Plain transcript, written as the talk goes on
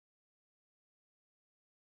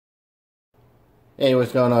Hey,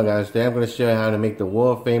 what's going on, guys? Today I'm going to show you how to make the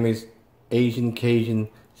world famous Asian Cajun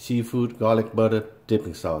seafood garlic butter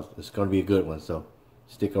dipping sauce. It's going to be a good one, so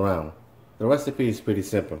stick around. The recipe is pretty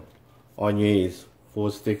simple. All you need is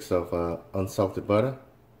 4 sticks of unsalted butter.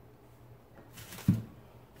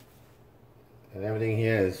 And everything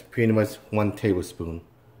here is pretty much 1 tablespoon.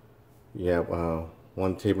 You have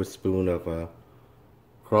 1 tablespoon of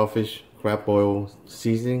crawfish crab oil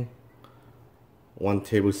seasoning, 1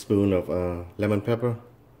 tablespoon of lemon pepper,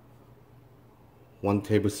 1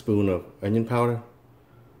 tablespoon of onion powder,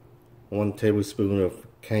 1 tablespoon of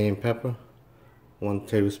cayenne pepper, 1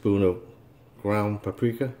 tablespoon of ground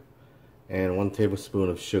paprika, and 1 tablespoon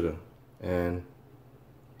of sugar, and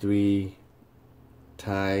 3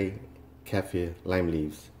 Thai Kaffir Lime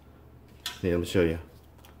leaves. Here, let me show you.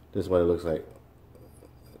 This is what it looks like.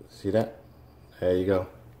 See that? There you go.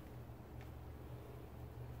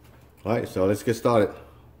 Alright, so let's get started.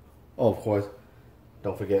 Oh, of course,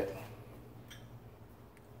 don't forget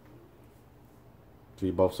 3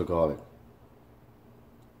 bulbs of garlic,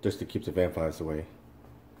 just to keep the vampires away.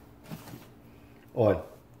 Or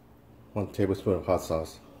 1 tablespoon of hot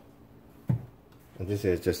sauce. And this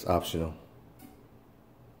is just optional.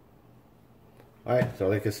 Alright, so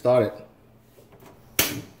let's get started.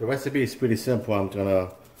 The recipe is pretty simple. I'm gonna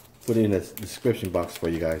put it in the description box for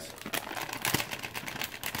you guys.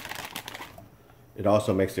 It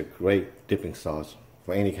also makes a great dipping sauce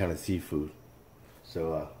for any kind of seafood.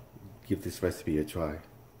 So give this recipe a try.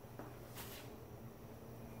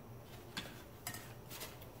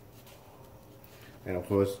 And of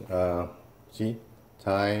course, see,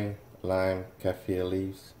 Thai lime kaffir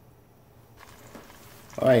leaves.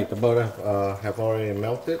 Alright, the butter have already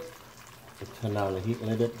melted. So turn down the heat a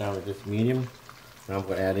little bit, down to just medium. Now I'm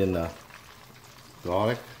going to add in the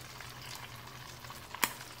garlic.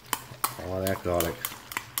 All that garlic.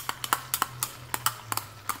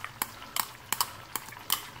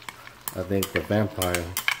 I think the vampire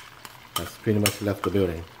has pretty much left the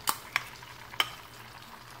building.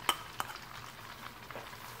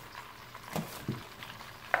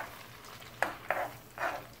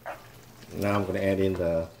 Now I'm going to add in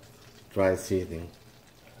the dry seasoning.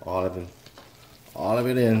 All of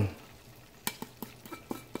it in.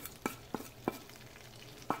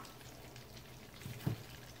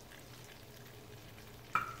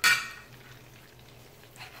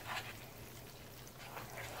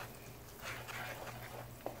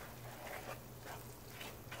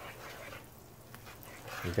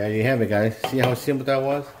 And there you have it, guys. See how simple that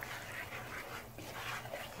was?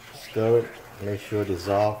 Stir it, make sure it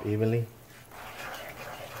dissolves evenly.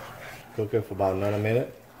 Cook it for about another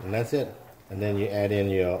minute, and that's it. And then you add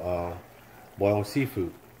in your boiled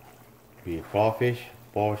seafood. Be it crawfish,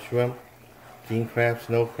 boiled shrimp, king crab,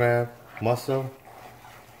 snow crab, mussel,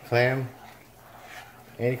 clam,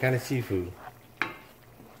 any kind of seafood.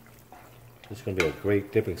 It's going to be a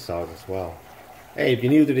great dipping sauce as well. Hey, if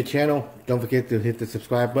you're new to the channel, don't forget to hit the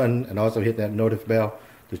subscribe button and also hit that notif bell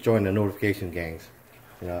to join the notification gangs.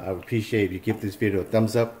 You know, I would appreciate if you give this video a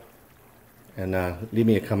thumbs up and leave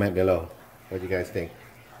me a comment below what you guys think.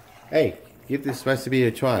 Hey, give this recipe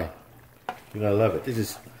a try. You're gonna love it. This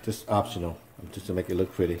is just optional, just to make it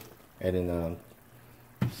look pretty. Add in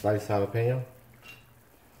sliced jalapeno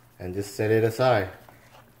and just set it aside.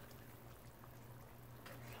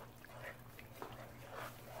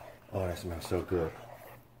 Oh, that smells so good.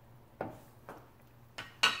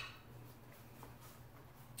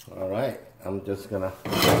 Alright, I'm just gonna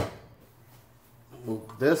move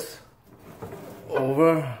this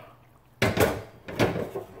over.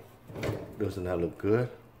 Doesn't that look good?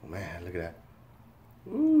 Oh, man, look at that.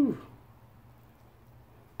 Ooh.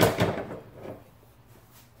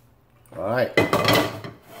 Alright.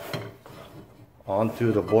 On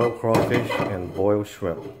to the boiled crawfish and boiled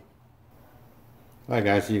shrimp. Alright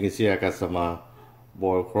guys, so you can see I got some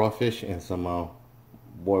boiled crawfish and some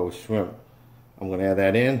boiled shrimp. I'm going to add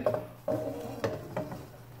that in.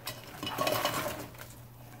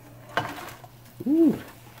 Ooh,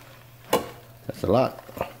 that's a lot.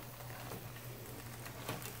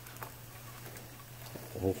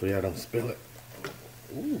 Hopefully I don't spill it.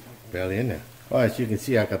 Ooh, barely in there. Alright, so you can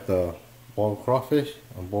see I got the boiled crawfish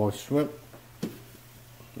and boiled shrimp.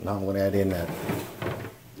 Now I'm going to add in that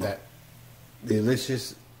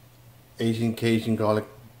delicious Asian Cajun garlic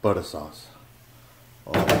butter sauce.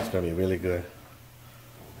 Oh, it's going to be really good.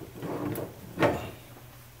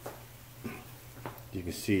 You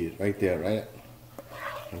can see it right there, right?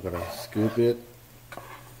 I'm going to scoop it. Put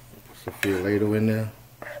some filet in there.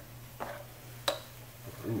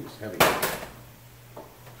 Ooh, it's heavy.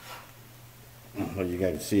 Oh, you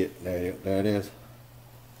guys can see it. There it is.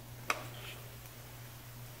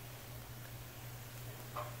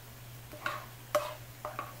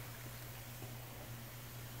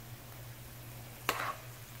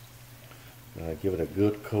 give it a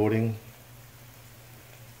good coating.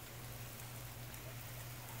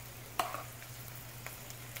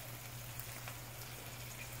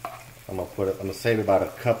 I'm gonna save about a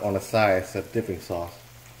cup on the side as a dipping sauce.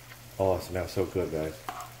 Oh, it smells so good, guys.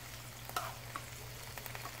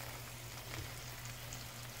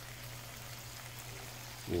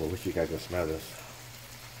 Ooh, I wish you guys could smell this.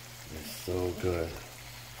 It's so good.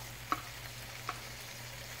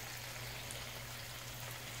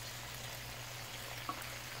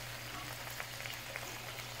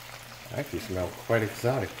 Actually smells quite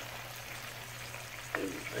exotic.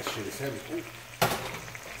 That shit is heavy. Ooh.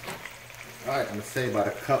 Alright, I'm gonna say about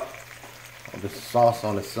a cup of the sauce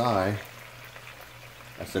on the side.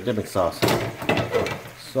 That's the dipping sauce.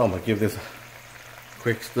 So I'm gonna give this a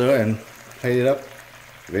quick stir and plate it up.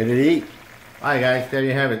 Ready to eat. Alright guys, there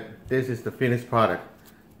you have it. This is the finished product.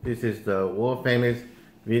 This is the world famous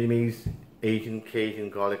Vietnamese Asian Cajun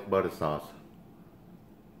garlic butter sauce.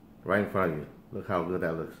 Right in front of you. Look how good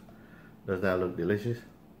that looks. Does that look delicious?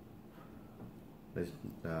 Let's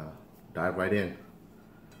dive right in.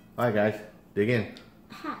 Alright guys, dig in.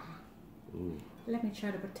 Ooh. Let me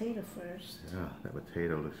try the potato first. Yeah, that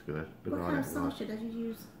potato looks good. Look what kind of sauce did you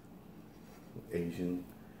use? Asian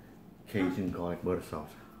Cajun garlic butter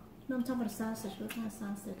sauce. No, I'm talking about the sausage. What kind of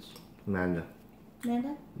sausage? Nanda.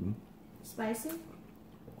 Nanda? Mm-hmm. Spicy?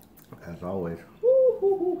 As always.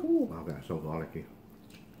 Wow, that's so garlicky.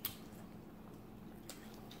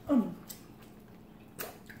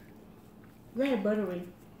 Very buttery.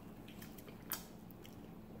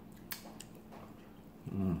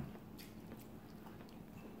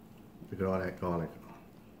 Look at all that garlic.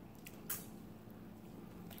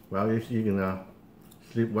 Well, you can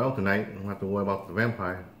sleep well tonight. You don't have to worry about the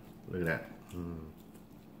vampire. Look at that.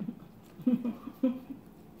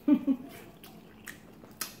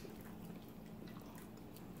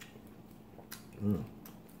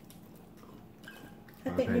 I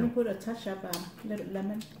think we can put a touch of little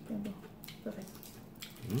lemon. Perfect.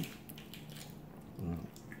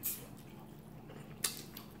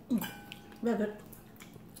 Very good.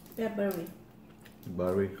 Very buttery.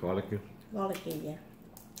 Buttery, garlicky. Garlicky, yeah.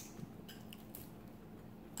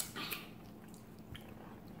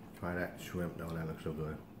 Try that shrimp though, that looks so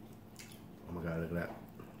good. Oh my god, look at that.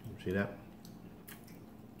 See that?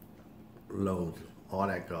 Loads, all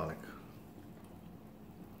that garlic.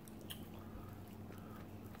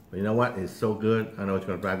 But you know what? It's so good. I know it's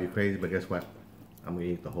gonna drive you crazy, but guess what? I'm gonna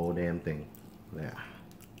eat the whole damn thing. Yeah.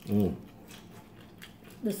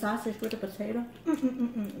 The sausage with the potato?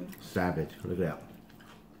 Savage. Look at that.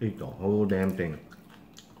 Eat the whole damn thing.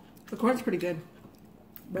 The corn's pretty good.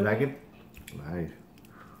 You like it? Nice.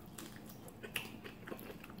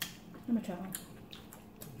 Let me try one.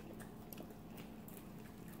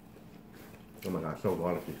 Oh my god, so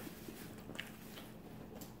garlicky.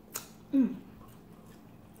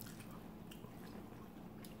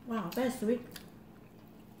 Wow, that's sweet.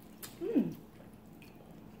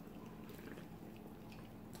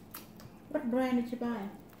 What brand did you buy?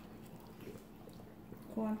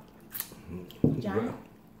 Corn? Giant?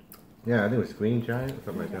 Yeah, I think it was Green Giant or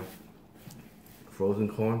something like that. Frozen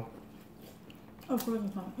corn. Oh, frozen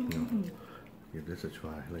corn. Give this a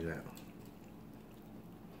try. Look at that.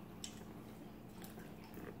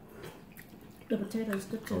 The potato is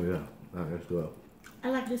good too. Oh yeah, oh, that's good. I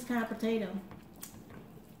like this kind of potato.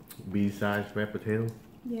 B-size red potato.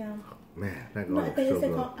 Yeah. Man, that No, I garlic think so it's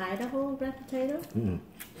good. called Idaho red potato.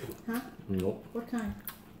 Huh? Nope. What kind?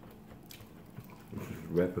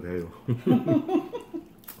 Red potato.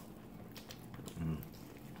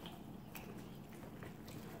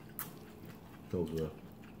 So good.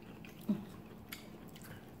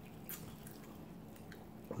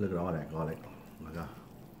 Look at all that garlic. Oh my god.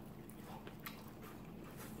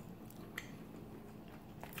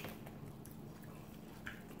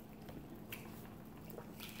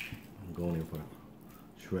 I'm going in for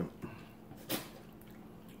shrimp.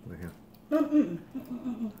 Right here.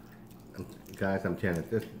 Guys, I'm telling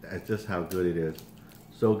you, that's just how good it is.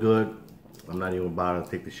 So good, I'm not even bothering to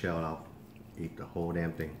take the shell out. Eat the whole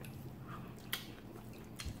damn thing.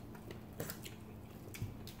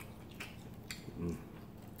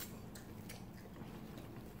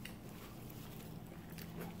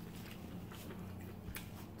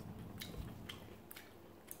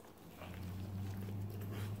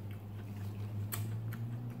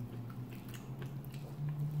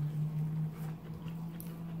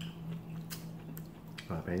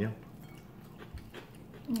 Jalapeno.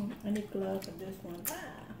 I need gloves for this one.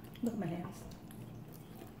 Look at my hands.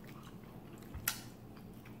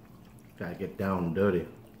 Gotta get down and dirty.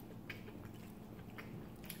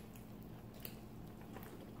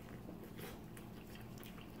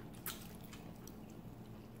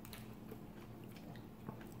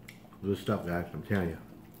 Good stuff, guys. I'm telling you.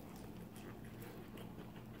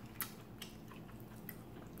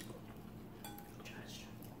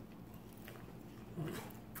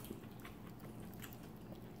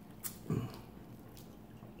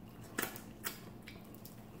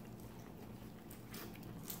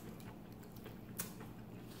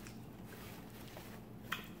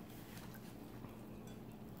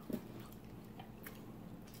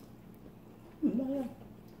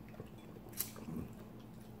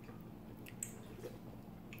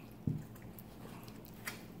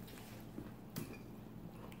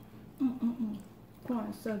 Oh,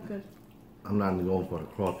 it's so good. I'm not even going for the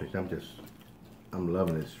crawfish. I'm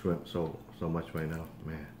loving this shrimp so much right now,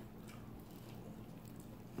 man.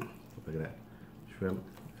 Look at that. Shrimp,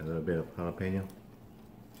 a little bit of jalapeno.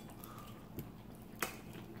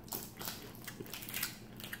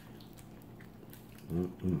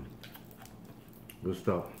 Good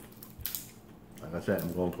stuff. Like I said,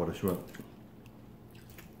 I'm going for the shrimp.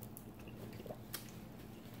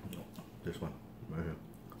 This one, right here.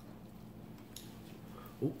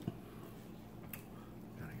 Ooh.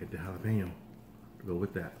 Gotta get the jalapeno to go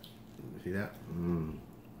with that. See that?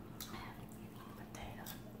 Potato.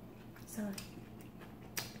 Sorry.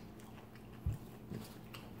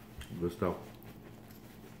 Good stuff.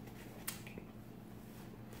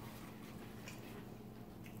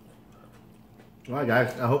 Alright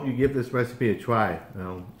guys, I hope you give this recipe a try.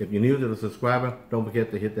 If you're new to the subscriber, don't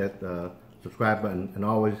forget to hit that subscribe button and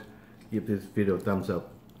always give this video a thumbs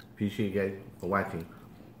up. Appreciate you guys for watching.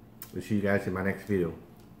 We'll see you guys in my next video.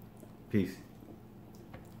 Peace.